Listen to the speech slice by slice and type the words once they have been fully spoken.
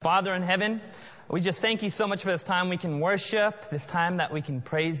Father in heaven, we just thank you so much for this time we can worship, this time that we can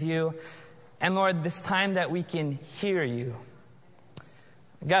praise you, and Lord, this time that we can hear you.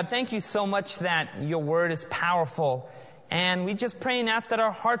 God, thank you so much that your word is powerful, and we just pray and ask that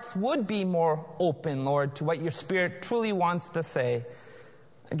our hearts would be more open, Lord, to what your Spirit truly wants to say.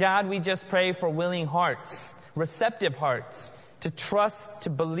 God, we just pray for willing hearts, receptive hearts, to trust,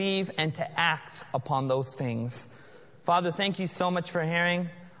 to believe, and to act upon those things. Father, thank you so much for hearing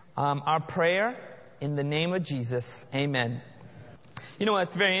our prayer in the name of Jesus. Amen. You know,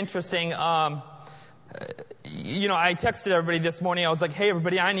 it's very interesting. I texted everybody this morning. I was like, hey,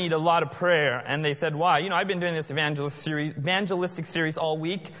 everybody, I need a lot of prayer. And they said, why? I've been doing this evangelistic series all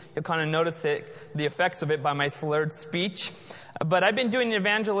week. You'll kind of notice the effects of it by my slurred speech. But I've been doing the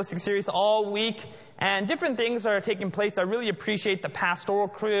evangelistic series all week, and different things are taking place. I really appreciate the pastoral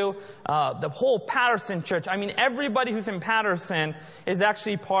crew, the whole Patterson church. I mean, everybody who's in Patterson is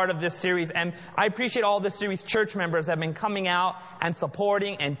actually part of this series. And I appreciate all the series church members that have been coming out and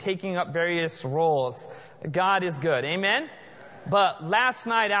supporting and taking up various roles. God is good. Amen? But last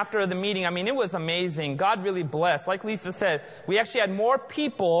night after the meeting, it was amazing. God really blessed. Like Lisa said, we actually had more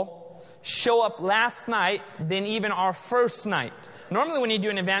people show up last night than even our first night. Normally when you do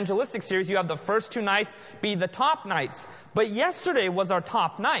an evangelistic series, you have the first two nights be the top nights. But yesterday was our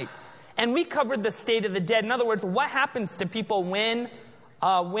top night. And we covered the state of the dead. In other words, what happens to people when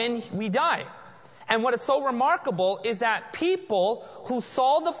we die. And what is so remarkable is that people who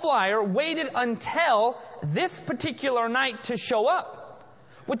saw the flyer waited until this particular night to show up.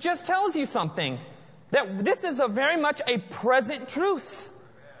 Which just tells you something. That this is very much a present truth.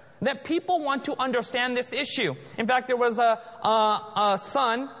 That people want to understand this issue. In fact, there was a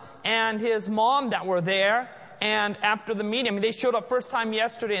son and his mom that were there. And after the meeting, they showed up first time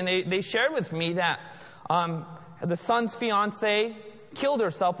yesterday, and they shared with me that the son's fiance killed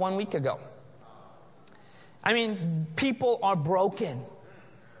herself 1 week ago. People are broken.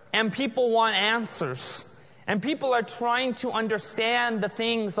 And people want answers. And people are trying to understand the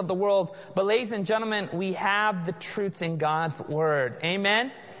things of the world. But ladies and gentlemen, we have the truths in God's Word.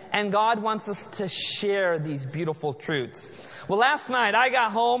 Amen? And God wants us to share these beautiful truths. Well, last night I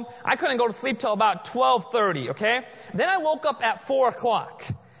got home. I couldn't go to sleep till about 12:30, okay? Then I woke up at 4 o'clock.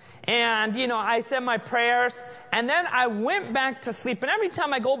 And, I said my prayers. And then I went back to sleep. And every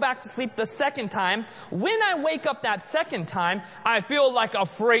time I go back to sleep the second time, when I wake up that second time, I feel like a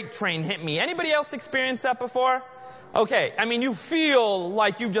freight train hit me. Anybody else experienced that before? Okay, you feel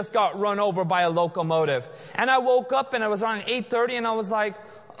like you just got run over by a locomotive. And I woke up and it was around 8:30 and I was like,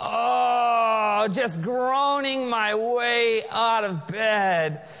 just groaning my way out of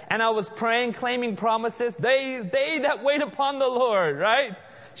bed. And I was praying, claiming promises. They that wait upon the Lord, right,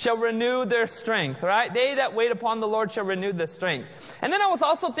 shall renew their strength, right? They that wait upon the Lord shall renew their strength. And then I was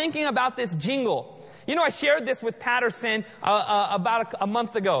also thinking about this jingle. I shared this with Patterson about a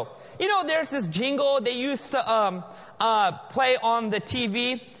month ago. There's this jingle they used to play on the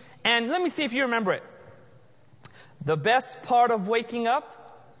TV. And let me see if you remember it. The best part of waking up.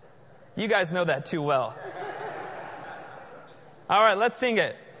 You guys know that too well. All right, let's sing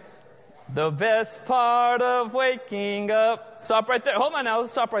it. The best part of waking up. Stop right there. Hold on now.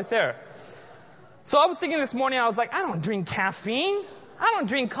 Let's stop right there. So I was thinking this morning, I was like, I don't drink caffeine. I don't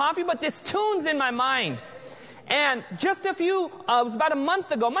drink coffee, but this tune's in my mind. And just it was about a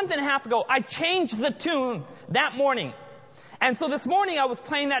month and a half ago, I changed the tune that morning. And so this morning I was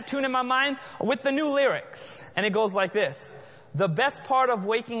playing that tune in my mind with the new lyrics. And it goes like this. The best part of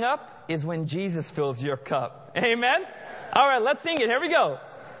waking up is when Jesus fills your cup. Amen? All right, let's sing it. Here we go.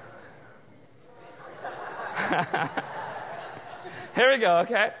 Here we go,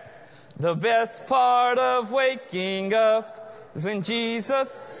 okay? The best part of waking up is when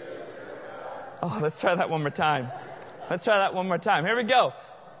Jesus... Oh, let's try that one more time. Here we go.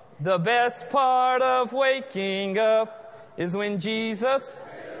 The best part of waking up is when Jesus...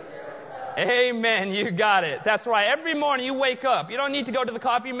 Amen. You got it. That's right. Every morning you wake up. You don't need to go to the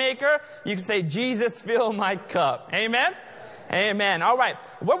coffee maker. You can say, Jesus, fill my cup. Amen? Amen. All right.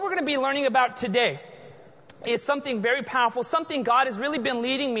 What we're going to be learning about today is something very powerful, something God has really been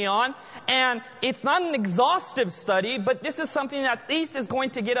leading me on. And it's not an exhaustive study, but this is something that at least is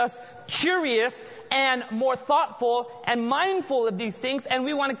going to get us curious and more thoughtful and mindful of these things. And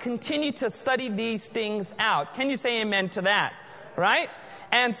we want to continue to study these things out. Can you say amen to that? Right?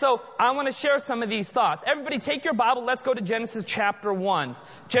 And so I want to share some of these thoughts. Everybody take your Bible. Let's go to Genesis chapter 1.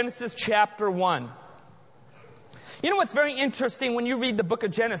 Genesis chapter 1. What's very interesting when you read the book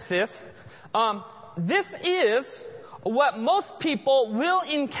of Genesis? This is what most people will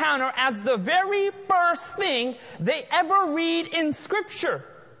encounter as the very first thing they ever read in Scripture.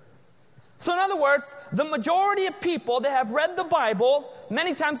 So in other words, the majority of people that have read the Bible,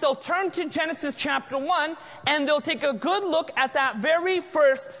 many times they'll turn to Genesis chapter 1 and they'll take a good look at that very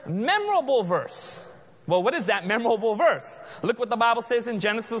first memorable verse. Well, what is that memorable verse? Look what the Bible says in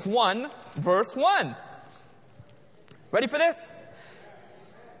Genesis 1, verse 1. Ready for this?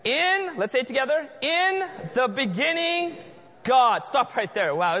 Let's say it together. In the beginning, God. Stop right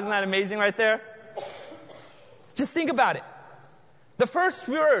there. Wow, isn't that amazing right there? Just think about it. The first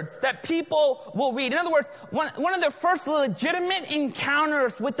words that people will read. In other words, one of their first legitimate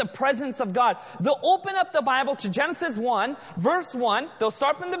encounters with the presence of God. They'll open up the Bible to Genesis 1, verse 1. They'll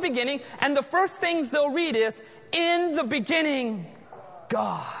start from the beginning. And the first things they'll read is, in the beginning,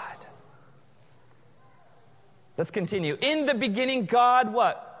 God. Let's continue. In the beginning, God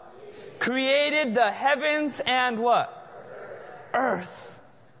what? Created the heavens and what? Earth.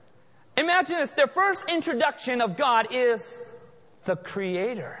 Imagine this. Their first introduction of God is the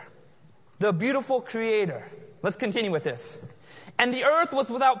Creator. The beautiful Creator. Let's continue with this. And the earth was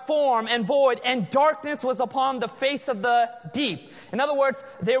without form and void, and darkness was upon the face of the deep. In other words,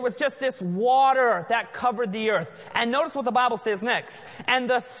 there was just this water that covered the earth. And notice what the Bible says next. And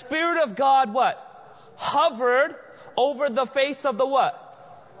the Spirit of God what? Hovered over the face of the what?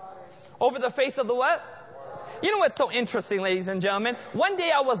 Over the face of the what? You know what's so interesting, ladies and gentlemen? One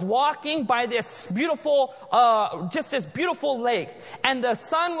day I was walking by this beautiful, this beautiful lake. And the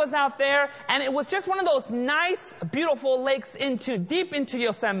sun was out there. And it was just one of those nice, beautiful lakes deep into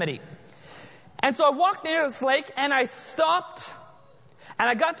Yosemite. And so I walked near this lake and I stopped. And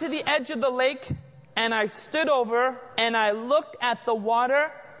I got to the edge of the lake. And I stood over and I looked at the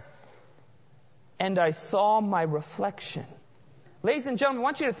water. And I saw my reflection. Ladies and gentlemen, I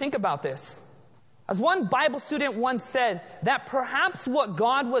want you to think about this. As one Bible student once said, that perhaps what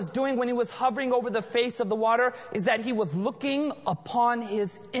God was doing when He was hovering over the face of the water is that He was looking upon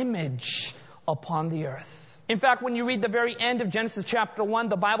His image upon the earth. In fact, when you read the very end of Genesis chapter 1,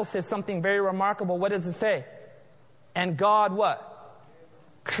 the Bible says something very remarkable. What does it say? And God what?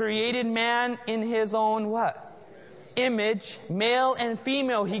 Created man in His own what? Image. Male and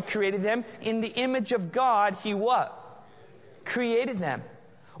female He created them. In the image of God He what? Created them.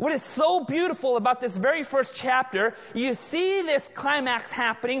 What is so beautiful about this very first chapter, you see this climax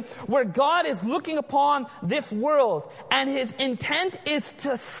happening where God is looking upon this world and His intent is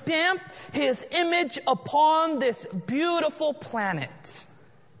to stamp His image upon this beautiful planet.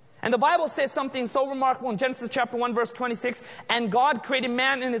 And the Bible says something so remarkable in Genesis chapter 1 verse 26, and God created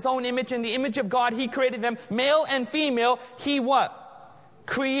man in His own image, in the image of God He created them, male and female, He what?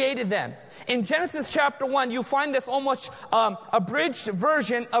 Created them. In Genesis chapter 1, you find this almost abridged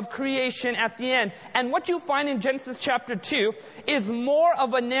version of creation at the end. And what you find in Genesis chapter 2 is more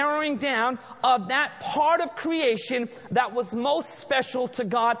of a narrowing down of that part of creation that was most special to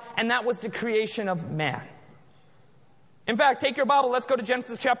God, and that was the creation of man. In fact, take your Bible, let's go to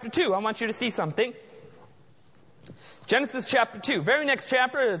Genesis chapter 2. I want you to see something. Genesis chapter 2, very next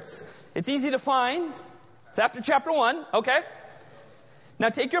chapter. It's easy to find. It's after chapter 1, okay? Now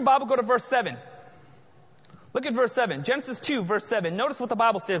take your Bible, go to verse 7. Look at verse 7. Genesis 2, verse 7. Notice what the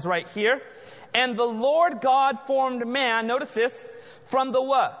Bible says right here. And the Lord God formed man, notice this, from the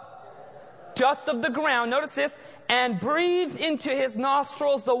what? Dust of the ground, notice this, and breathed into his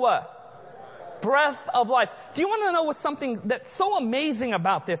nostrils the what? Breath of life. Do you want to know what's something that's so amazing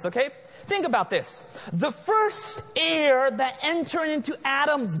about this, okay? Think about this. The first air that entered into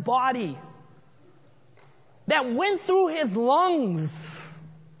Adam's body, that went through his lungs,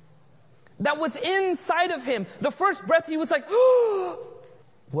 that was inside of him, the first breath he was like,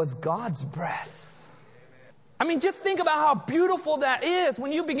 was God's breath. I mean, just think about how beautiful that is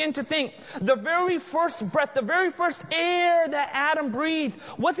when you begin to think the very first breath, the very first air that Adam breathed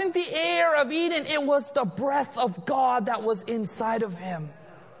wasn't the air of Eden, it was the breath of God that was inside of him.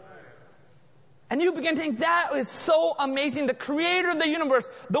 And you begin to think that is so amazing. The creator of the universe,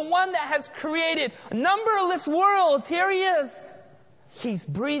 the one that has created numberless worlds, here He is. He's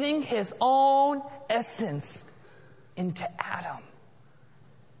breathing His own essence into Adam.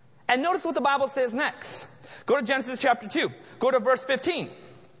 And notice what the Bible says next. Go to Genesis chapter 2. Go to verse 15.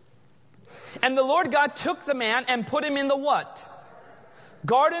 And the Lord God took the man and put him in the what?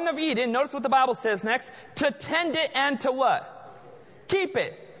 Garden of Eden. Notice what the Bible says next. To tend it and to what? Keep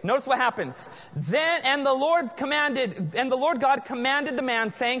it. Notice what happens. And the Lord God commanded the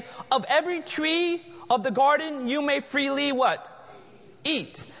man, saying, of every tree of the garden you may freely what?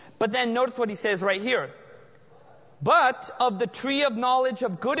 Eat. But then notice what He says right here. But of the tree of knowledge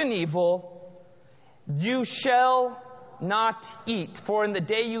of good and evil you shall not eat. For in the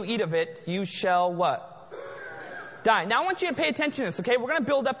day you eat of it, you shall what? die. Now I want you to pay attention to this, okay? We're going to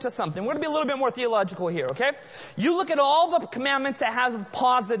build up to something. We're going to be a little bit more theological here, okay? You look at all the commandments that has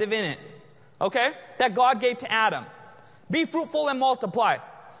positive in it, okay? That God gave to Adam. Be fruitful and multiply.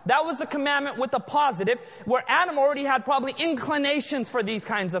 That was a commandment with a positive, where Adam already had probably inclinations for these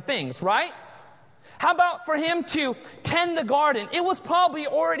kinds of things, right? How about for him to tend the garden? It was probably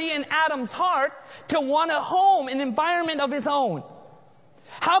already in Adam's heart to want a home, an environment of his own.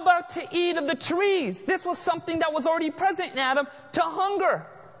 How about to eat of the trees? This was something that was already present in Adam, to hunger.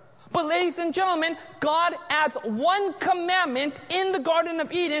 But ladies and gentlemen, God adds one commandment in the Garden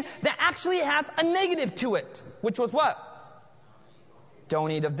of Eden that actually has a negative to it. Which was what?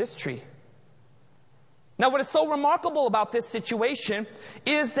 Don't eat of this tree. Now what is so remarkable about this situation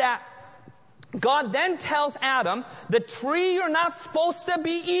is that God then tells Adam, the tree you're not supposed to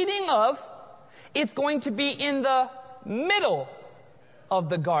be eating of, it's going to be in the middle of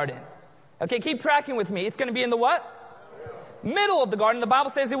the garden. Okay, keep tracking with me. It's going to be in the what? Middle of the garden. The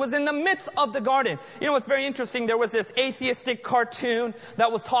Bible says it was in the midst of the garden. You know what's very interesting? There was this atheistic cartoon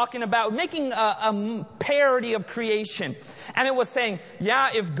that was talking about making a parody of creation. And it was saying,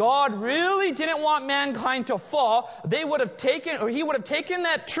 yeah, if God really didn't want mankind to fall, he would have taken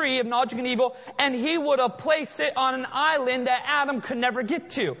that tree of knowledge of good and evil, and he would have placed it on an island that Adam could never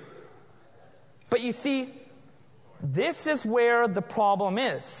get to. But you see, this is where the problem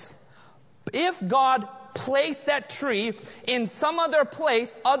is. If God placed that tree in some other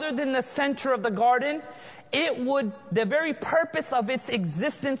place other than the center of the garden, the very purpose of its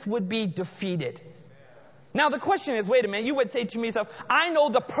existence would be defeated. Now the question is, wait a minute, you would say to yourself, I know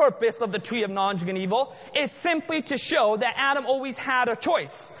the purpose of the tree of knowledge of good and evil. It's simply to show that Adam always had a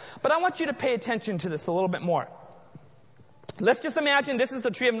choice. But I want you to pay attention to this a little bit more. Let's just imagine this is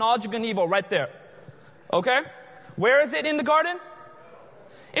the tree of knowledge of good and evil right there. Okay? Where is it in the garden?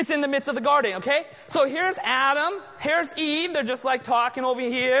 It's in the midst of the garden, okay? So here's Adam, here's Eve, they're just like talking over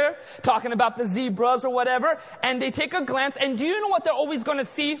here, talking about the zebras or whatever, and they take a glance, and do you know what they're always going to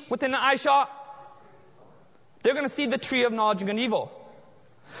see within the eye shot? They're going to see the tree of knowledge of good and evil.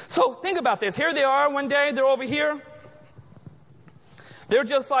 So think about this. Here they are one day, they're over here. They're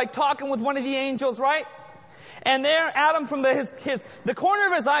just like talking with one of the angels, right? And there, Adam from the corner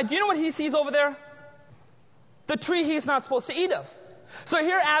of his eye, do you know what he sees over there? The tree he's not supposed to eat of. So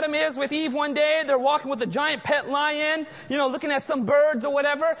here Adam is with Eve one day, they're walking with a giant pet lion, looking at some birds or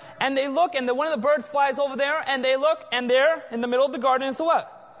whatever, and they look, and one of the birds flies over there, and they look, and there, in the middle of the garden, is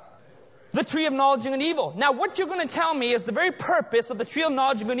what? The tree of knowledge of good and evil. Now what you're going to tell me is the very purpose of the tree of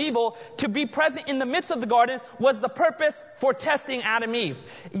knowledge of good and evil to be present in the midst of the garden was the purpose for testing Adam and Eve.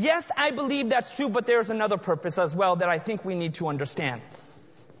 Yes, I believe that's true, but there's another purpose as well that I think we need to understand.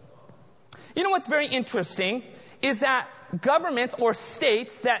 You know what's very interesting is that governments or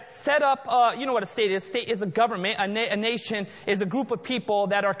states that set up, you know what a state is? State is a government. A nation is a group of people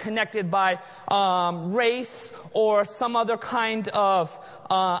that are connected by race or some other kind of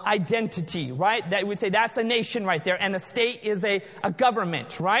identity, right? That would say that's a nation right there. And a state is a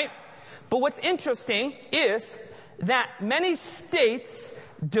government, right? But what's interesting is that many states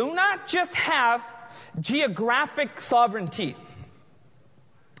do not just have geographic sovereignty.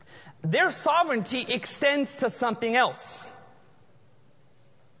 Their sovereignty extends to something else.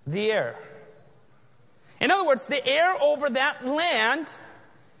 The air. In other words, the air over that land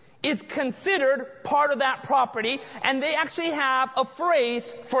is considered part of that property, and they actually have a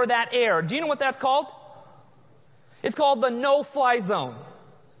phrase for that air. Do you know what that's called? It's called the no-fly zone.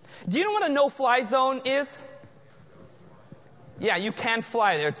 Do you know what a no-fly zone is? Yeah, you can't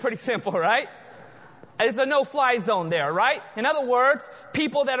fly there. It's pretty simple, right? It's a no-fly zone there, right? In other words,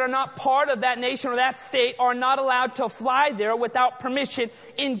 people that are not part of that nation or that state are not allowed to fly there without permission.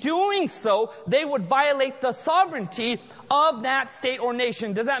 In doing so, they would violate the sovereignty of that state or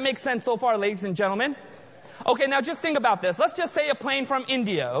nation. Does that make sense so far, ladies and gentlemen? Okay, now just think about this. Let's just say a plane from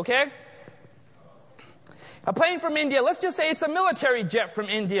India, okay? A plane from India. Let's just say it's a military jet from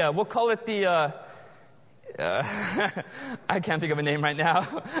India. We'll call it the... I can't think of a name right now.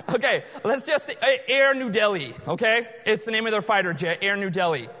 Okay, let's just Air New Delhi, okay? It's the name of their fighter jet, Air New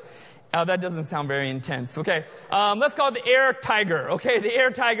Delhi. That doesn't sound very intense, okay? Let's call it the Air Tiger, okay? The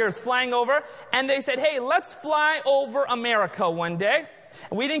Air Tiger is flying over, and they said, hey, let's fly over America one day.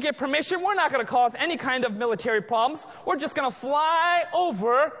 We didn't get permission. We're not going to cause any kind of military problems. We're just going to fly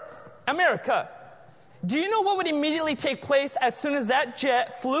over America. Do you know what would immediately take place as soon as that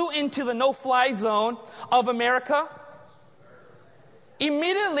jet flew into the no-fly zone of America?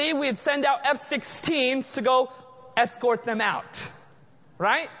 Immediately, we'd send out F-16s to go escort them out.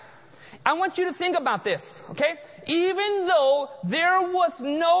 Right? I want you to think about this, okay? Even though there was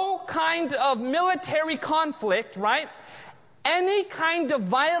no kind of military conflict, right? Any kind of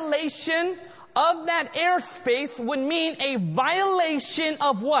violation of that airspace would mean a violation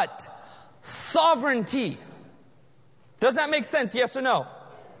of what? Sovereignty. Does that make sense? Yes or no?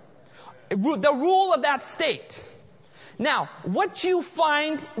 The rule of that state. Now, what you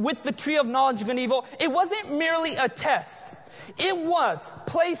find with the tree of knowledge of good and evil, it wasn't merely a test. It was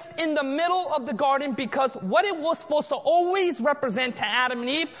placed in the middle of the garden because what it was supposed to always represent to Adam and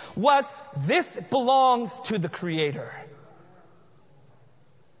Eve was, this belongs to the Creator.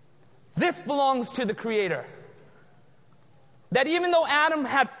 This belongs to the Creator. That even though Adam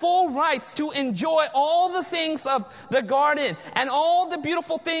had full rights to enjoy all the things of the garden and all the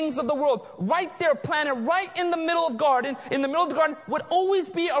beautiful things of the world, right there, planted right in the middle of the garden, would always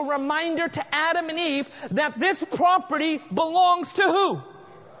be a reminder to Adam and Eve that this property belongs to who?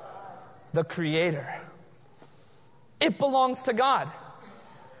 The Creator. It belongs to God.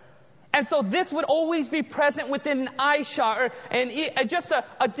 And so this would always be present within an eye shot, and just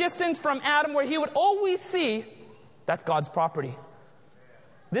a distance from Adam, where he would always see, that's God's property.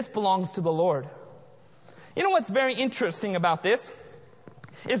 This belongs to the Lord. You know what's very interesting about this?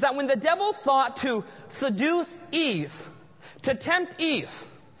 Is that when the devil thought to seduce Eve, to tempt Eve,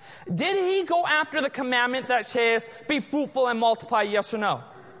 did he go after the commandment that says, be fruitful and multiply, yes or no?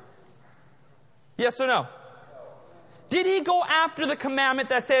 Yes or no? Did he go after the commandment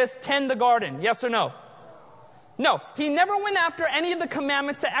that says, tend the garden, yes or no? No, he never went after any of the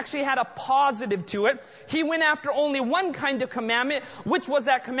commandments that actually had a positive to it. He went after only one kind of commandment. Which was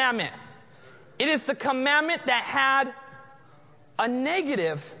that commandment? It is the commandment that had a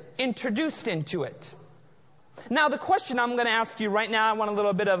negative introduced into it. Now, the question I'm going to ask you right now, I want a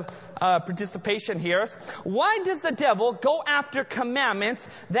little bit of participation here. Why does the devil go after commandments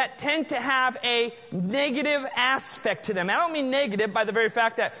that tend to have a negative aspect to them? I don't mean negative by the very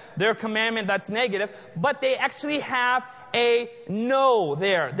fact that they're a commandment that's negative, but they actually have a no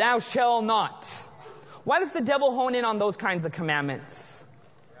there. Thou shalt not. Why does the devil hone in on those kinds of commandments?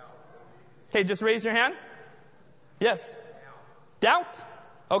 Okay, just raise your hand. Yes. Doubt?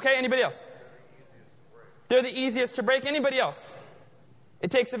 Okay, anybody else? They're the easiest to break. Anybody else?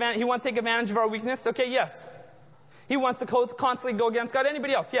 He wants to take advantage of our weakness. Okay, yes. He wants to constantly go against God.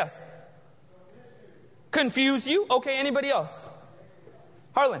 Anybody else? Yes. Confuse you. Okay, anybody else?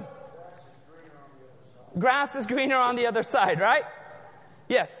 Harlan. Grass is greener on the other side, right?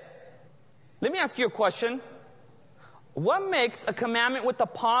 Yes. Let me ask you a question. What makes a commandment with a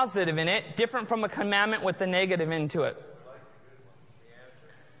positive in it different from a commandment with the negative into it?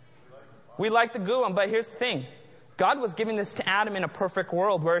 We like the good one, but here's the thing. God was giving this to Adam in a perfect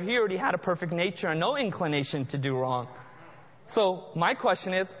world where he already had a perfect nature and no inclination to do wrong. So my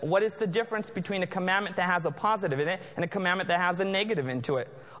question is, what is the difference between a commandment that has a positive in it and a commandment that has a negative into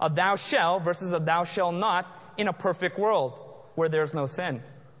it? A thou shall versus a thou shall not in a perfect world where there's no sin.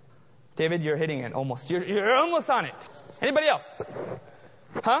 David, you're hitting it almost. You're almost on it. Anybody else?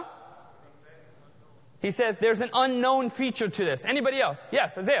 Huh? He says there's an unknown feature to this. Anybody else?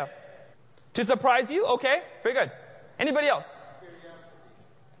 Yes, Isaiah. To surprise you? Okay, very good. Anybody else?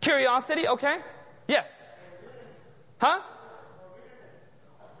 Curiosity, okay. Yes. Huh?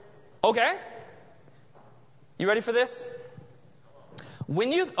 Okay. You ready for this?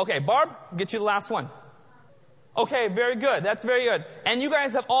 Okay, Barb, get you the last one. Okay, very good. That's very good. And you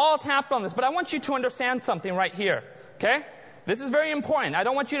guys have all tapped on this, but I want you to understand something right here. Okay? This is very important. I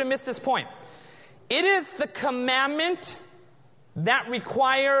don't want you to miss this point. It is the commandment that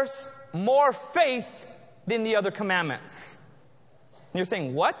requires more faith than the other commandments. And you're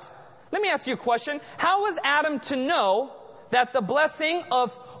saying, what? Let me ask you a question. How was Adam to know that the blessing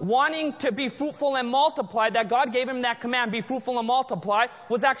of wanting to be fruitful and multiply, that God gave him that command, be fruitful and multiply,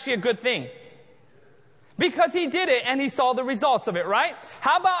 was actually a good thing? Because he did it and he saw the results of it, right?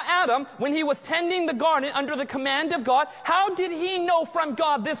 How about Adam, when he was tending the garden under the command of God, how did he know from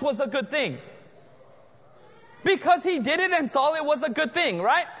God this was a good thing? Because he did it and saw it was a good thing,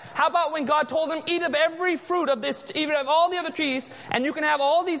 right? How about when God told him, eat of every fruit of this, eat of all the other trees, and you can have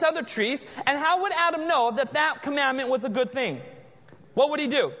all these other trees, and how would Adam know that that commandment was a good thing? What would he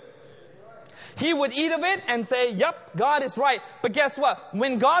do? He would eat of it and say, yep, God is right. But guess what?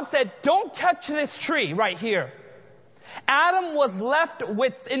 When God said, don't touch this tree right here, Adam was left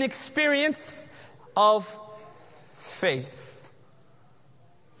with an experience of faith.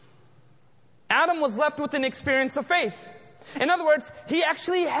 Adam was left with an experience of faith. In other words, he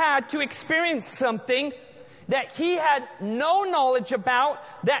actually had to experience something that he had no knowledge about,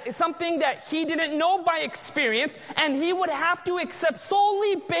 that is something that he didn't know by experience, and he would have to accept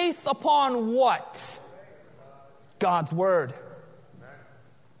solely based upon what? God's Word.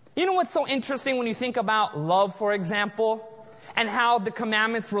 You know what's so interesting when you think about love, for example, and how the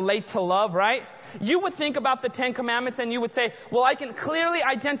commandments relate to love, right? You would think about the 10 commandments and you would say, well, I can clearly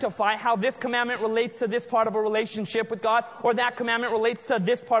identify how this commandment relates to this part of a relationship with God, or that commandment relates to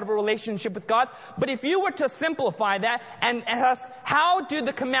this part of a relationship with God. But if you were to simplify that and ask, how do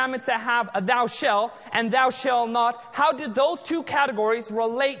the commandments that have a thou shalt and thou shalt not, how do those two categories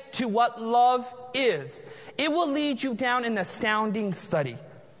relate to what love is? It will lead you down an astounding study.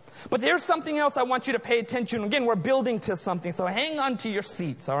 But there's something else I want you to pay attention. Again, we're building to something, so hang on to your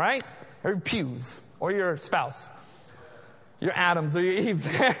seats, all right? Or your pews, or your spouse, your Adams, or your Eves.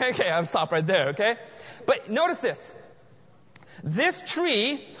 Okay, I'll stop right there, okay? But notice this. This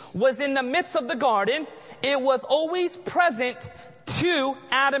tree was in the midst of the garden. It was always present to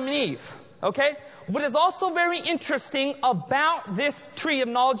Adam and Eve, okay? What is also very interesting about this tree of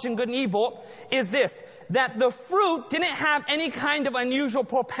knowledge and good and evil is this, that the fruit didn't have any kind of unusual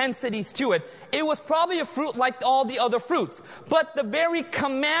propensities to it. It was probably a fruit like all the other fruits. But the very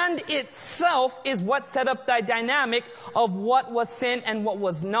command itself is what set up the dynamic of what was sin and what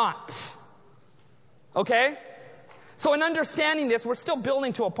was not. Okay? So in understanding this, we're still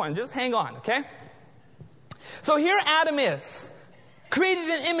building to a point. Just hang on, okay? So here Adam is, created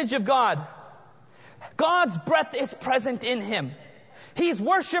in the image of God. God's breath is present in him. He's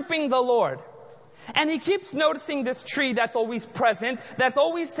worshiping the Lord. And he keeps noticing this tree that's always present, that's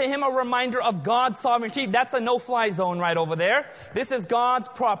always to him a reminder of God's sovereignty. That's a no-fly zone right over there. This is God's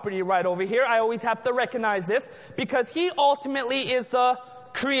property right over here. I always have to recognize this because he ultimately is the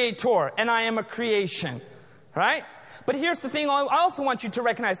creator and I am a creation. Right? But here's the thing I also want you to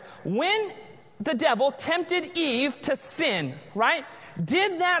recognize. When the devil tempted Eve to sin, right?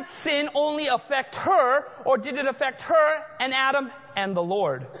 Did that sin only affect her, or did it affect her and Adam and the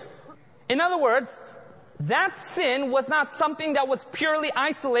Lord? In other words, that sin was not something that was purely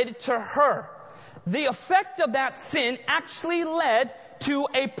isolated to her. The effect of that sin actually led to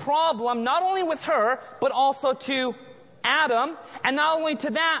a problem not only with her, but also to Adam. And not only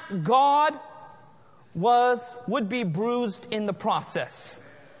to that, God would be bruised in the process.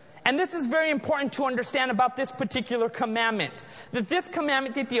 And this is very important to understand about this particular commandment. That this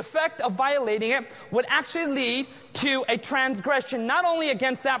commandment, that the effect of violating it would actually lead to a transgression, not only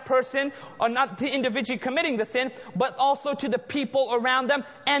against that person, or not the individual committing the sin, but also to the people around them,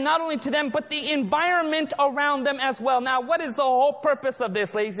 and not only to them, but the environment around them as well. Now, what is the whole purpose of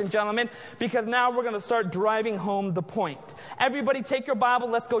this, ladies and gentlemen? Because now we're going to start driving home the point. Everybody take your Bible,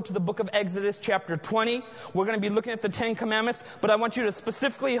 let's go to the book of Exodus chapter 20. We're going to be looking at the 10 commandments, but I want you to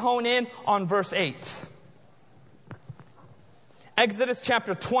specifically hone in on verse 8. Exodus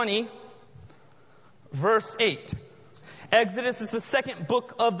chapter 20, verse 8. Exodus is the second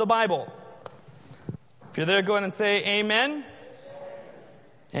book of the Bible. If you're there, go ahead and say amen.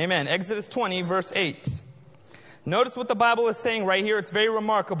 Amen. Exodus 20, verse 8. Notice what the Bible is saying right here. It's very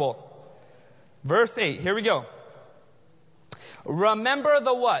remarkable. Verse 8. Here we go. Remember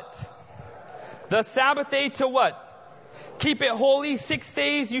the what? The Sabbath day to what? Keep it holy. 6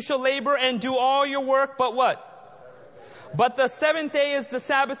 days you shall labor and do all your work, but what? But the seventh day is the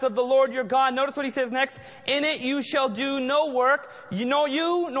Sabbath of the Lord your God. Notice what he says next. In it you shall do no work. You,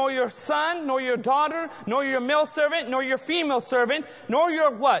 nor your son, nor your daughter, nor your male servant, nor your female servant, nor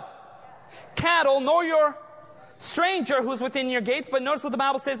your what? Cattle, nor your stranger who's within your gates. But notice what the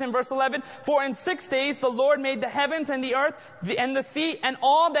Bible says in verse 11. For in 6 days the Lord made the heavens and the earth and the sea and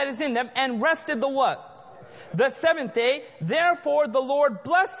all that is in them, and rested the what? The seventh day. Therefore the Lord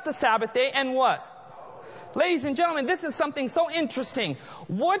blessed the Sabbath day and what? Ladies and gentlemen, this is something so interesting.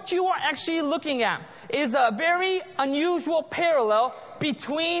 What you are actually looking at is a very unusual parallel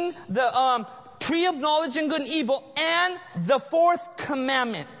between the tree of knowledge and good and evil and the fourth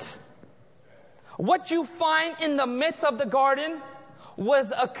commandment. What you find in the midst of the garden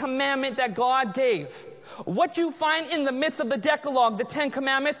was a commandment that God gave. What you find in the midst of the Decalogue, the 10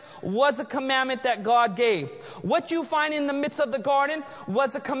 commandments, was a commandment that God gave. What you find in the midst of the garden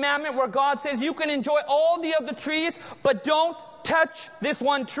was a commandment where God says you can enjoy all the other trees, but don't touch this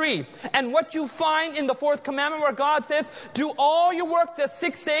one tree. And what you find in the fourth commandment where God says, do all your work the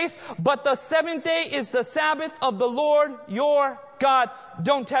 6 days, but the seventh day is the Sabbath of the Lord your God.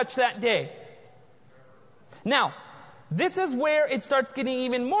 Don't touch that day. Now, this is where it starts getting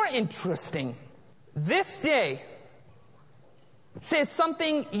even more interesting. This day says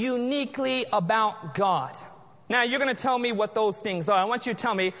something uniquely about God. Now, you're going to tell me what those things are. I want you to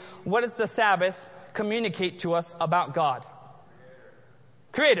tell me, what is the Sabbath communicate to us about God?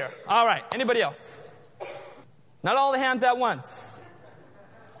 Creator. All right. Anybody else? Not all the hands at once.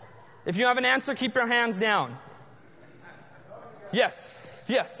 If you have an answer, keep your hands down. Yes.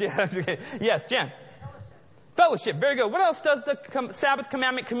 Yes. Yeah. Yes, Jen. Fellowship. Very good. What else does the Sabbath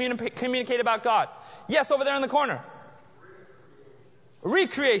commandment communicate about God? Yes, over there in the corner.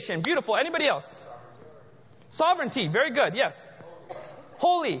 Recreation. Beautiful. Anybody else? Sovereignty. Very good. Yes.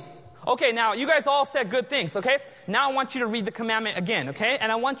 Holy. Okay, now you guys all said good things, okay? Now I want you to read the commandment again, okay?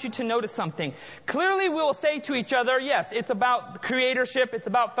 And I want you to notice something. Clearly we will say to each other, yes, it's about creatorship, it's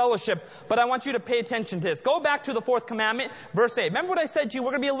about fellowship, but I want you to pay attention to this. Go back to the 4th commandment, verse 8. Remember what I said to you?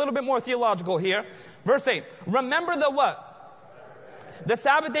 We're going to be a little bit more theological here. Verse 8. Remember the what? The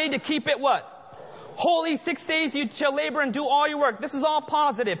Sabbath day to keep it what? Holy. 6 days you shall labor and do all your work. This is all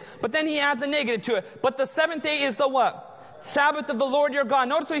positive. But then he adds a negative to it. But the 7th day is the what? Sabbath of the Lord your God.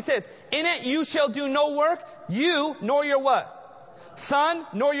 Notice what he says. In it you shall do no work, you nor your what? Son,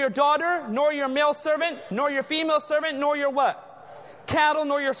 nor your daughter, nor your male servant, nor your female servant, nor your what? Cattle,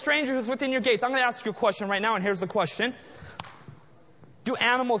 nor your stranger who's within your gates. I'm going to ask you a question right now, and here's the question. Do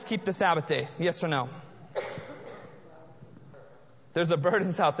animals keep the Sabbath day? Yes or no? There's a bird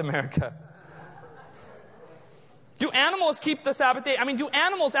in South America. Do animals keep the Sabbath day? I mean, do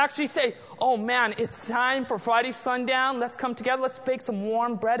animals actually say, oh man, it's time for Friday sundown. Let's come together. Let's bake some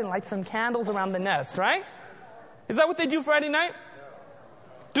warm bread and light some candles around the nest, right? Is that what they do Friday night?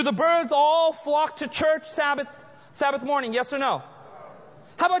 Do the birds all flock to church Sabbath morning? Yes or no?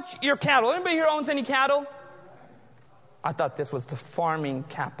 How about your cattle? Anybody here owns any cattle? I thought this was the farming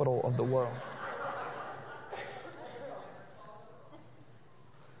capital of the world.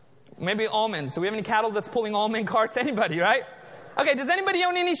 Maybe almonds. Do we have any cattle that's pulling almond carts? Anybody, right? Okay, does anybody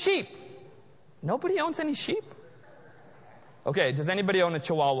own any sheep? Nobody owns any sheep? Okay, does anybody own a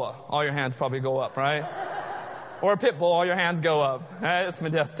chihuahua? All your hands probably go up, right? Or a pit bull, all your hands go up. Right? That's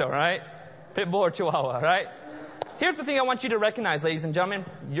Modesto, right? Pit bull or chihuahua, right? Here's the thing I want you to recognize, ladies and gentlemen.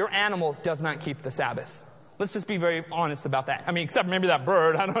 Your animal does not keep the Sabbath. Let's just be very honest about that. I mean, except maybe that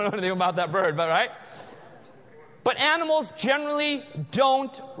bird. I don't know anything about that bird, but right? But animals generally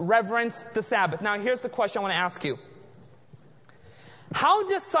don't reverence the Sabbath. Now, here's the question I want to ask you. How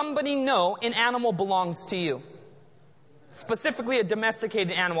does somebody know an animal belongs to you? Specifically a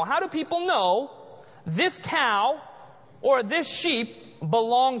domesticated animal. How do people know this cow or this sheep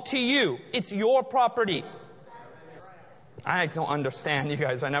belong to you? It's your property. I don't understand you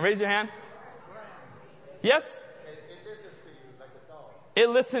guys right now. Raise your hand. Yes? It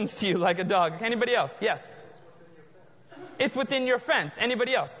listens to you like a dog. Anybody else? Yes. It's within your fence.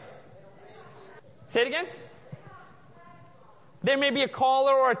 Anybody else? Say it again. There may be a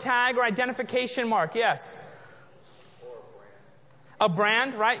collar or a tag or identification mark. Yes. A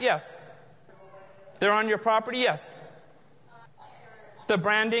brand, right? Yes. They're on your property. Yes. The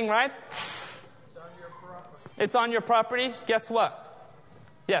branding, right? It's on your property. Guess what?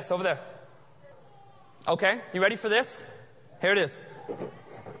 Yes, over there. Okay, you ready for this? Here it is.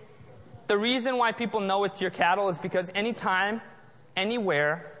 The reason why people know it's your cattle is because anytime,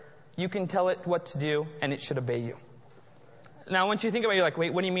 anywhere, you can tell it what to do and it should obey you. Now, I want you to think about it. You're like,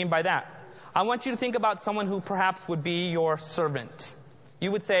 wait, what do you mean by that? I want you to think about someone who perhaps would be your servant.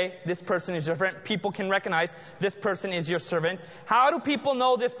 You would say, this person is your friend. People can recognize this person is your servant. How do people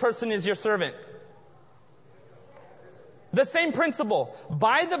know this person is your servant? The same principle.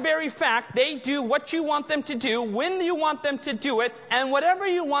 By the very fact they do what you want them to do, when you want them to do it, and whatever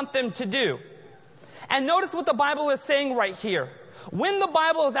you want them to do. And notice what the Bible is saying right here. When the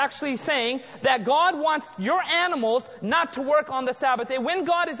Bible is actually saying that God wants your animals not to work on the Sabbath day, when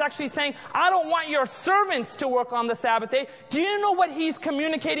God is actually saying, I don't want your servants to work on the Sabbath day, do you know what He's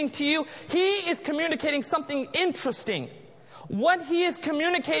communicating to you? He is communicating something interesting. What He is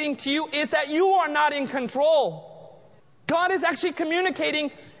communicating to you is that you are not in control. God is actually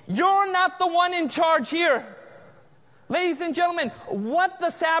communicating, you're not the one in charge here. Ladies and gentlemen, what the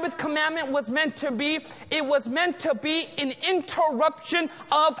Sabbath commandment was meant to be, it was meant to be an interruption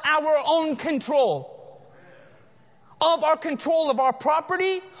of our own control. Of our control of our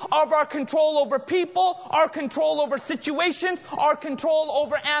property, of our control over people, our control over situations, our control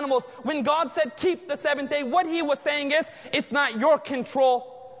over animals. When God said keep the 7th day, what He was saying is, it's not your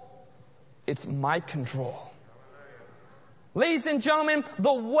control, it's my control. Ladies and gentlemen,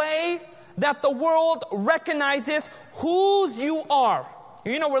 the way that the world recognizes whose you are.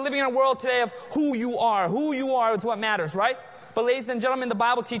 You know, we're living in a world today of who you are. Who you are is what matters, right? But ladies and gentlemen, the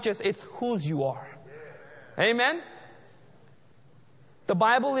Bible teaches it's whose you are. Amen? The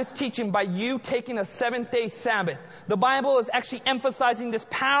Bible is teaching by you taking a 7th-day Sabbath. The Bible is actually emphasizing this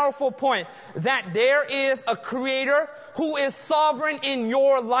powerful point that there is a Creator who is sovereign in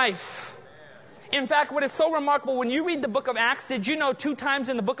your life. In fact, what is so remarkable, when you read the book of Acts, did you know 2 times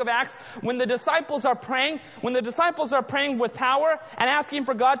in the book of Acts, when the disciples are praying with power and asking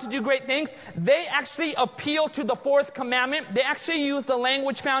for God to do great things, they actually appeal to the 4th commandment. They actually use the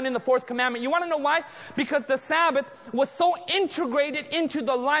language found in the 4th commandment. You want to know why? Because the Sabbath was so integrated into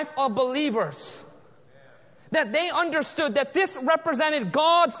the life of believers that they understood that this represented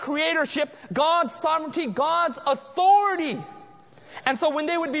God's creatorship, God's sovereignty, God's authority. And so when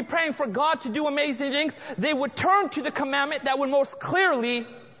they would be praying for God to do amazing things, they would turn to the commandment that would most clearly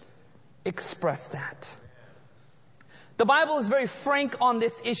express that. The Bible is very frank on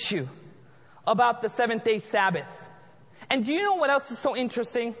this issue about the 7th-day Sabbath. And do you know what else is so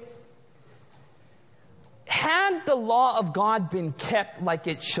interesting? Had the law of God been kept like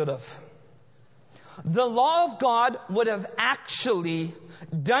it should have, the law of God would have actually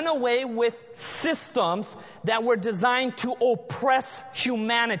done away with systems that were designed to oppress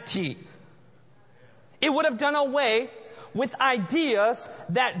humanity. It would have done away with ideas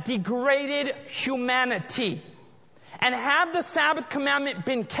that degraded humanity. And had the Sabbath commandment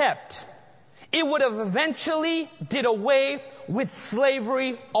been kept, it would have eventually did away with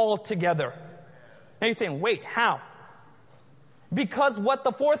slavery altogether. Now you're saying, wait, how? Because what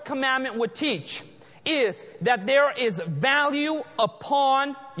the 4th commandment would teach is that there is value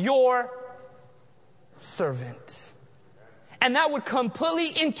upon your servant. And that would completely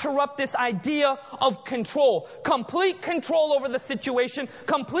interrupt this idea of control. Complete control over the situation.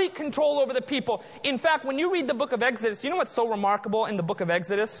 Complete control over the people. In fact, when you read the book of Exodus, you know what's so remarkable in the book of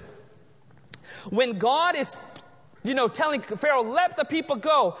Exodus? When God is telling Pharaoh, let the people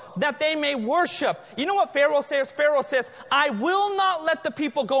go, that they may worship. You know what Pharaoh says? Pharaoh says, I will not let the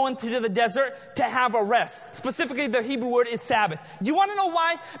people go into the desert to have a rest. Specifically, the Hebrew word is Sabbath. Do you want to know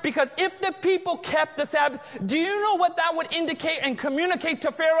why? Because if the people kept the Sabbath, do you know what that would indicate and communicate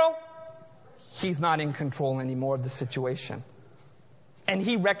to Pharaoh? He's not in control anymore of the situation. And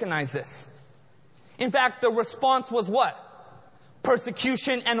he recognized this. In fact, the response was what?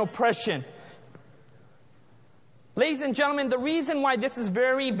 Persecution and oppression. Ladies and gentlemen, the reason why this is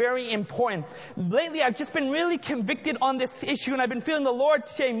very, very important. Lately, I've just been really convicted on this issue, and I've been feeling the Lord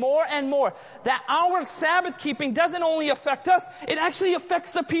say more and more that our Sabbath keeping doesn't only affect us, it actually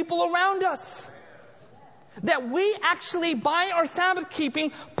affects the people around us. That we actually, by our Sabbath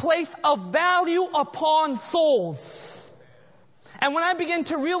keeping, place a value upon souls. And when I begin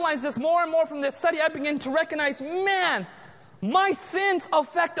to realize this more and more from this study, I begin to recognize, man, my sins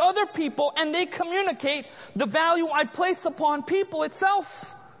affect other people, and they communicate the value I place upon people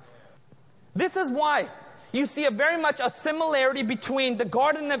itself. This is why you see very much a similarity between the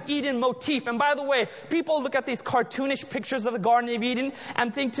Garden of Eden motif. And by the way, people look at these cartoonish pictures of the Garden of Eden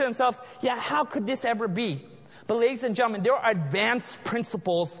and think to themselves, yeah, how could this ever be? But ladies and gentlemen, there are advanced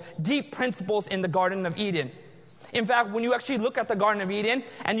principles, deep principles in the Garden of Eden. In fact, when you actually look at the Garden of Eden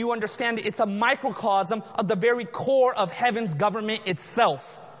and you understand it, it's a microcosm of the very core of heaven's government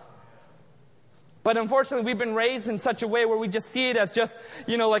itself. But unfortunately, we've been raised in such a way where we just see it as just,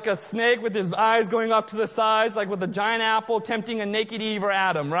 like a snake with his eyes going up to the sides, like with a giant apple tempting a naked Eve or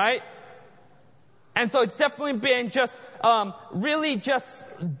Adam, right? And so it's definitely been just really just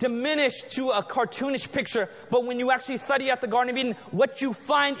diminished to a cartoonish picture. But when you actually study at the Garden of Eden, what you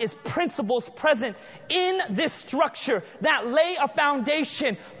find is principles present in this structure that lay a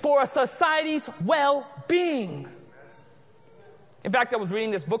foundation for a society's well-being. In fact, I was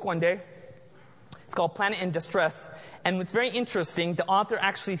reading this book one day. It's called Planet in Distress. And what's very interesting, the author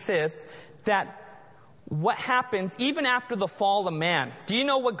actually says that what happens even after the fall of man. Do you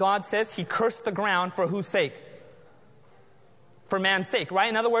know what God says? He cursed the ground for whose sake? For man's sake, right?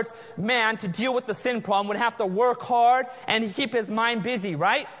 In other words, man, to deal with the sin problem, would have to work hard and keep his mind busy,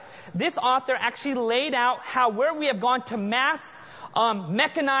 right? This author actually laid out how where we have gone to mass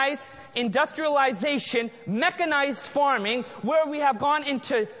mechanized industrialization, mechanized farming, where we have gone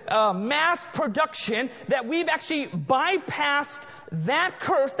into mass production, that we've actually bypassed that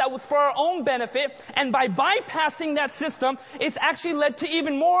curse that was for our own benefit, and by bypassing that system, it's actually led to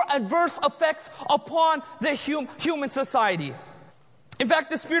even more adverse effects upon the human society. In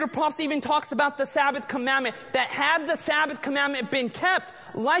fact, the Spirit of Prophecy even talks about the Sabbath commandment, that had the Sabbath commandment been kept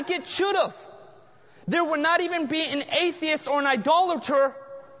like it should have, there would not even be an atheist or an idolater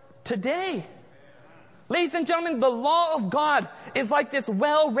today. Ladies and gentlemen, the law of God is like this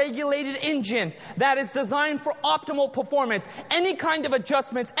well-regulated engine that is designed for optimal performance. Any kind of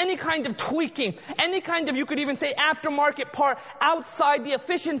adjustments, any kind of tweaking, any kind of, you could even say, aftermarket part outside the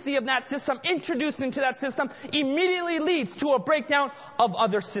efficiency of that system, introduced into that system, immediately leads to a breakdown of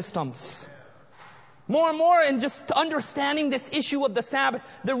other systems. More and more in just understanding this issue of the Sabbath,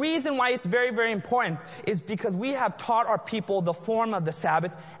 the reason why it's very, very important is because we have taught our people the form of the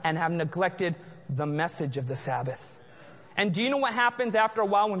Sabbath and have neglected the message of the Sabbath. And do you know what happens after a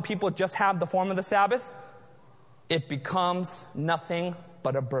while when people just have the form of the Sabbath? It becomes nothing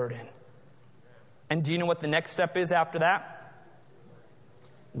but a burden. And do you know what the next step is after that?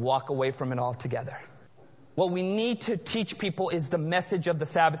 Walk away from it altogether. What we need to teach people is the message of the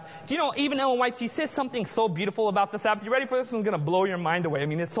Sabbath. Do you know, even Ellen White, she says something so beautiful about the Sabbath. You ready for this? This one's going to blow your mind away. I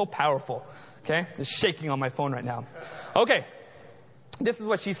mean, it's so powerful. Okay? It's shaking on my phone right now. Okay. This is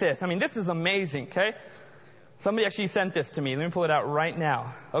what she says. I mean, this is amazing, okay? Somebody actually sent this to me. Let me pull it out right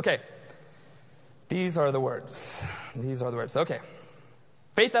now. Okay. These are the words. These are the words. Okay.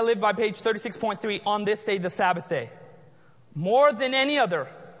 Faith I Live by page 36.3. On this day, the Sabbath day. More than any other,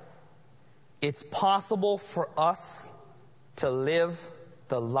 it's possible for us to live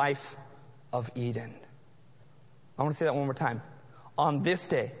the life of Eden. I want to say that one more time. On this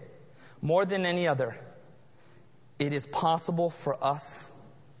day, more than any other, it is possible for us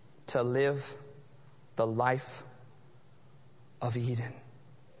to live the life of Eden.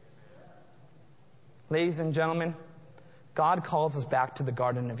 Ladies and gentlemen, God calls us back to the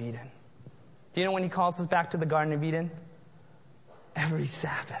Garden of Eden. Do you know when He calls us back to the Garden of Eden? Every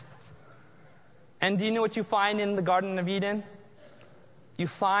Sabbath. And do you know what you find in the Garden of Eden? You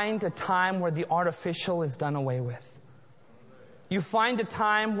find a time where the artificial is done away with. You find a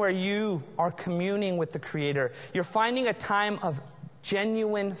time where you are communing with the Creator. You're finding a time of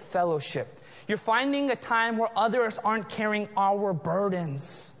genuine fellowship. You're finding a time where others aren't carrying our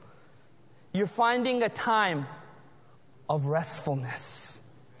burdens. You're finding a time of restfulness.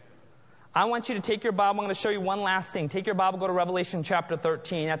 I want you to take your Bible. I'm going to show you one last thing. Take your Bible, go to Revelation chapter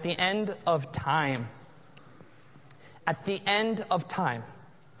 13. At the end of time. At the end of time.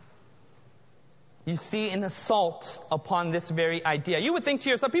 You see an assault upon this very idea. You would think to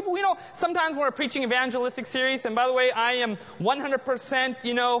yourself, people, sometimes we're preaching evangelistic series, and by the way, I am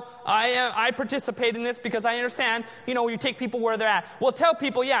 100%, I participate in this because I understand, you take people where they're at. Well, tell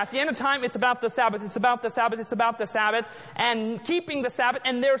people, at the end of time, it's about the Sabbath, it's about the Sabbath, it's about the Sabbath, and keeping the Sabbath,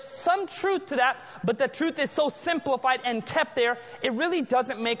 and there's some truth to that, but the truth is so simplified and kept there, it really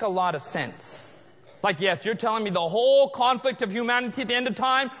doesn't make a lot of sense. Like, yes, you're telling me the whole conflict of humanity at the end of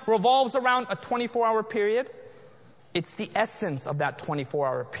time revolves around a 24-hour period? It's the essence of that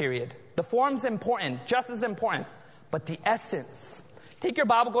 24-hour period. The form's important, just as important, but the essence. Take your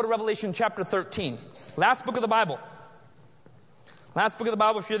Bible, go to Revelation chapter 13. Last book of the Bible. Last book of the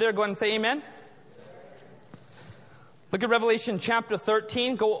Bible. If you're there, go ahead and say amen. Look at Revelation chapter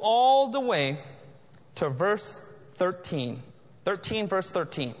 13. Go all the way to verse 13. 13, verse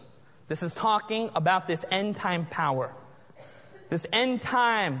 13. This is talking about this end time power. This end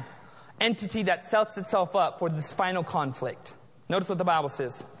time entity that sets itself up for this final conflict. Notice what the Bible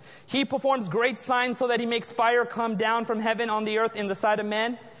says. He performs great signs so that He makes fire come down from heaven on the earth in the sight of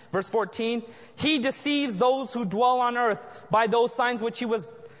men. Verse 14. He deceives those who dwell on earth by those signs which He was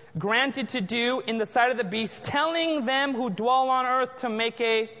granted to do in the sight of the beast, telling them who dwell on earth to make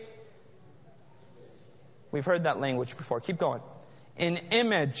a... We've heard that language before. Keep going. An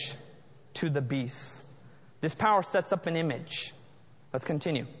image to the beast. This power sets up an image. Let's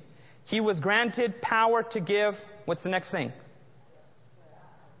continue. He was granted power to give, what's the next thing?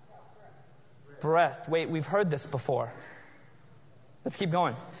 Breath. Wait, we've heard this before. Let's keep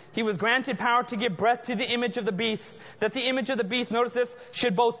going. He was granted power to give breath to the image of the beast, that the image of the beast, notice this,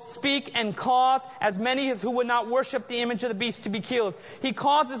 should both speak and cause as many as who would not worship the image of the beast to be killed. He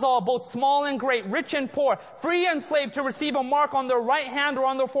causes all, both small and great, rich and poor, free and slave, to receive a mark on their right hand or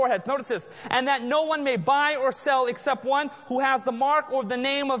on their foreheads. Notice this. And that no one may buy or sell except one who has the mark or the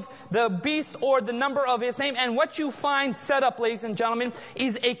name of the beast or the number of his name. And what you find set up, ladies and gentlemen,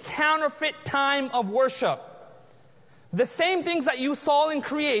 is a counterfeit time of worship. The same things that you saw in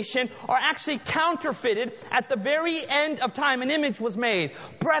creation are actually counterfeited at the very end of time. An image was made.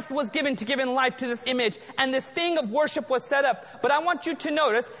 Breath was given to give in life to this image. And this thing of worship was set up. But I want you to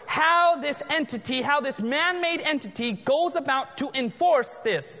notice how this entity, how this man-made entity goes about to enforce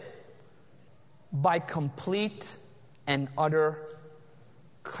this. By complete and utter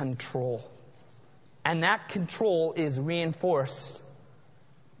control. And that control is reinforced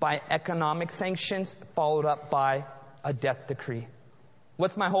by economic sanctions followed up by a death decree.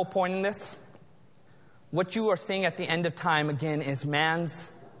 What's my whole point in this? What you are seeing at the end of time, again, is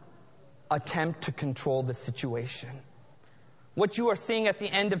man's attempt to control the situation. What you are seeing at the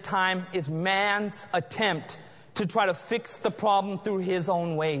end of time is man's attempt to try to fix the problem through his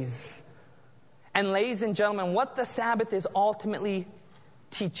own ways. And ladies and gentlemen, what the Sabbath is ultimately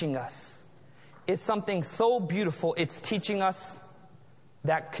teaching us is something so beautiful. It's teaching us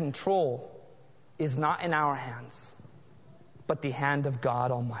that control is not in our hands, but the hand of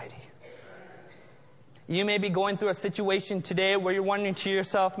God Almighty. You may be going through a situation today where you're wondering to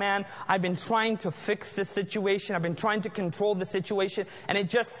yourself, man, I've been trying to fix this situation. I've been trying to control the situation, and it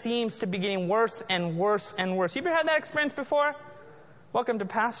just seems to be getting worse and worse and worse. You ever had that experience before? Welcome to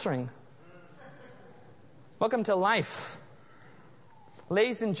pastoring. Welcome to life.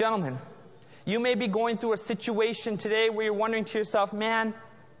 Ladies and gentlemen, you may be going through a situation today where you're wondering to yourself, man,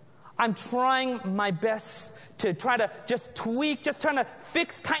 I'm trying my best to try to just tweak, just trying to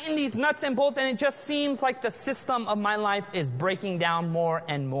tighten these nuts and bolts, and it just seems like the system of my life is breaking down more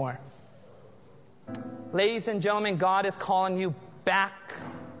and more. Ladies and gentlemen, God is calling you back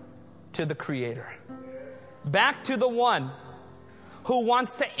to the Creator. Back to the one who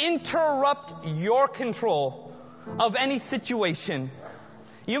wants to interrupt your control of any situation.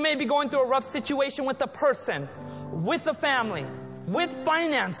 You may be going through a rough situation with a person, with a family, with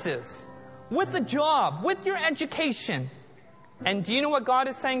finances, with a job, with your education. And do you know what God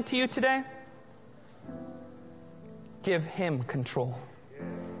is saying to you today? Give Him control.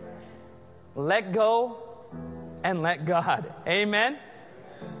 Let go and let God. Amen?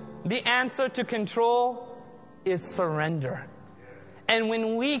 The answer to control is surrender. And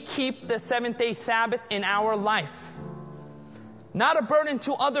when we keep the seventh-day Sabbath in our life, not a burden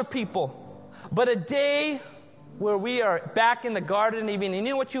to other people, but a day where we are back in the Garden of Eden. You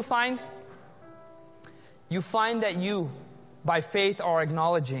know what you find? You find that you, by faith, are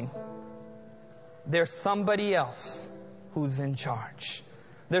acknowledging there's somebody else who's in charge.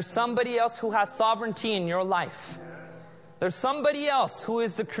 There's somebody else who has sovereignty in your life. There's somebody else who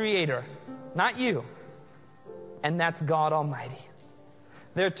is the Creator, not you. And that's God Almighty.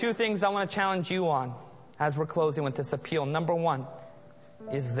 There are two things I want to challenge you on as we're closing with this appeal. Number one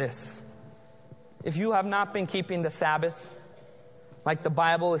is this. If you have not been keeping the Sabbath like the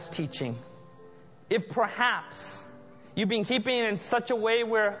Bible is teaching, if perhaps you've been keeping it in such a way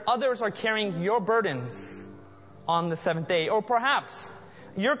where others are carrying your burdens on the seventh day, or perhaps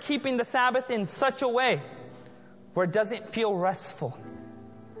you're keeping the Sabbath in such a way where it doesn't feel restful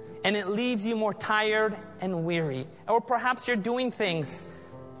and it leaves you more tired and weary, or perhaps you're doing things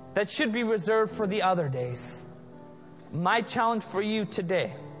that should be reserved for the other days, my challenge for you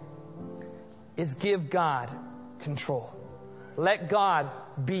today is give God control. Let God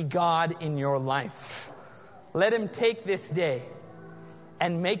be God in your life. Let Him take this day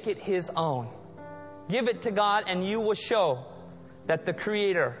and make it His own. Give it to God, and you will show that the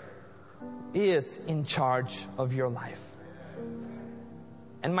Creator is in charge of your life.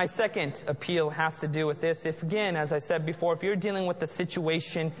 And my second appeal has to do with this. If, again, as I said before, if you're dealing with a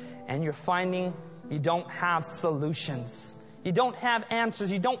situation and you're finding you don't have solutions, you don't have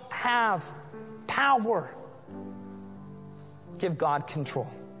answers, you don't have power, give God control.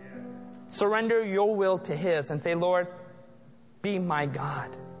 Surrender your will to His and say, Lord, be my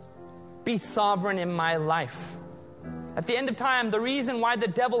God. Be sovereign in my life. At the end of time, the reason why the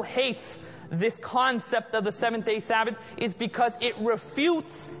devil hates this concept of the seventh-day Sabbath is because it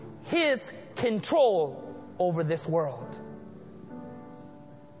refutes his control over this world.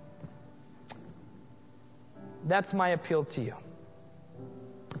 That's my appeal to you.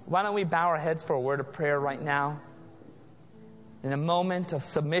 Why don't we bow our heads for a word of prayer right now? In a moment of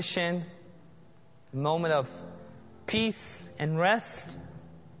submission, a moment of peace and rest.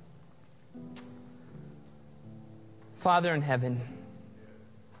 Father in heaven,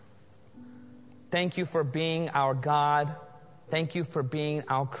 thank you for being our God. Thank you for being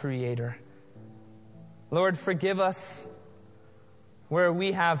our Creator. Lord, forgive us where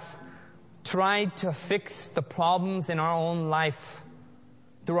we have tried to fix the problems in our own life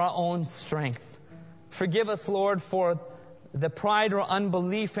through our own strength. Forgive us, Lord, for the pride or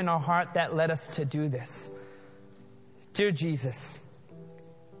unbelief in our heart that led us to do this. Dear Jesus,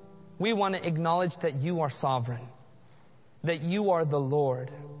 we want to acknowledge that you are sovereign, that you are the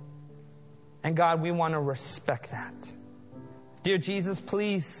Lord. And God, we want to respect that. Dear Jesus,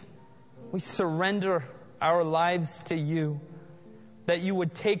 please, we surrender our lives to you, that you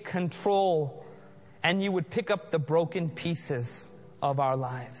would take control and you would pick up the broken pieces of our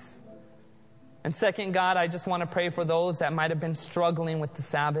lives. And second, God, I just want to pray for those that might have been struggling with the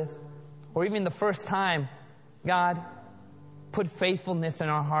Sabbath, or even the first time. God, Put faithfulness in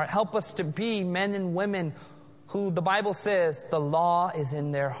our heart. Help us to be men and women who the Bible says the law is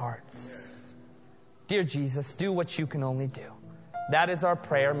in their hearts. Dear Jesus, do what you can only do. That is our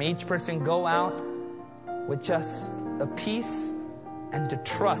prayer. May each person go out with just a peace and to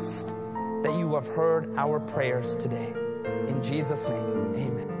trust that you have heard our prayers today. In Jesus' name,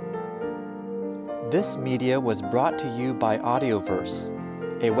 amen. This media was brought to you by Audioverse,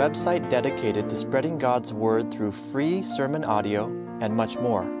 a website dedicated to spreading God's Word through free sermon audio and much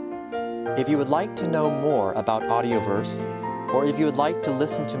more. If you would like to know more about Audioverse, or if you would like to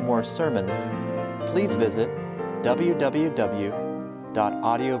listen to more sermons, please visit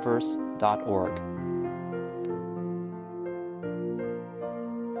www.audioverse.org.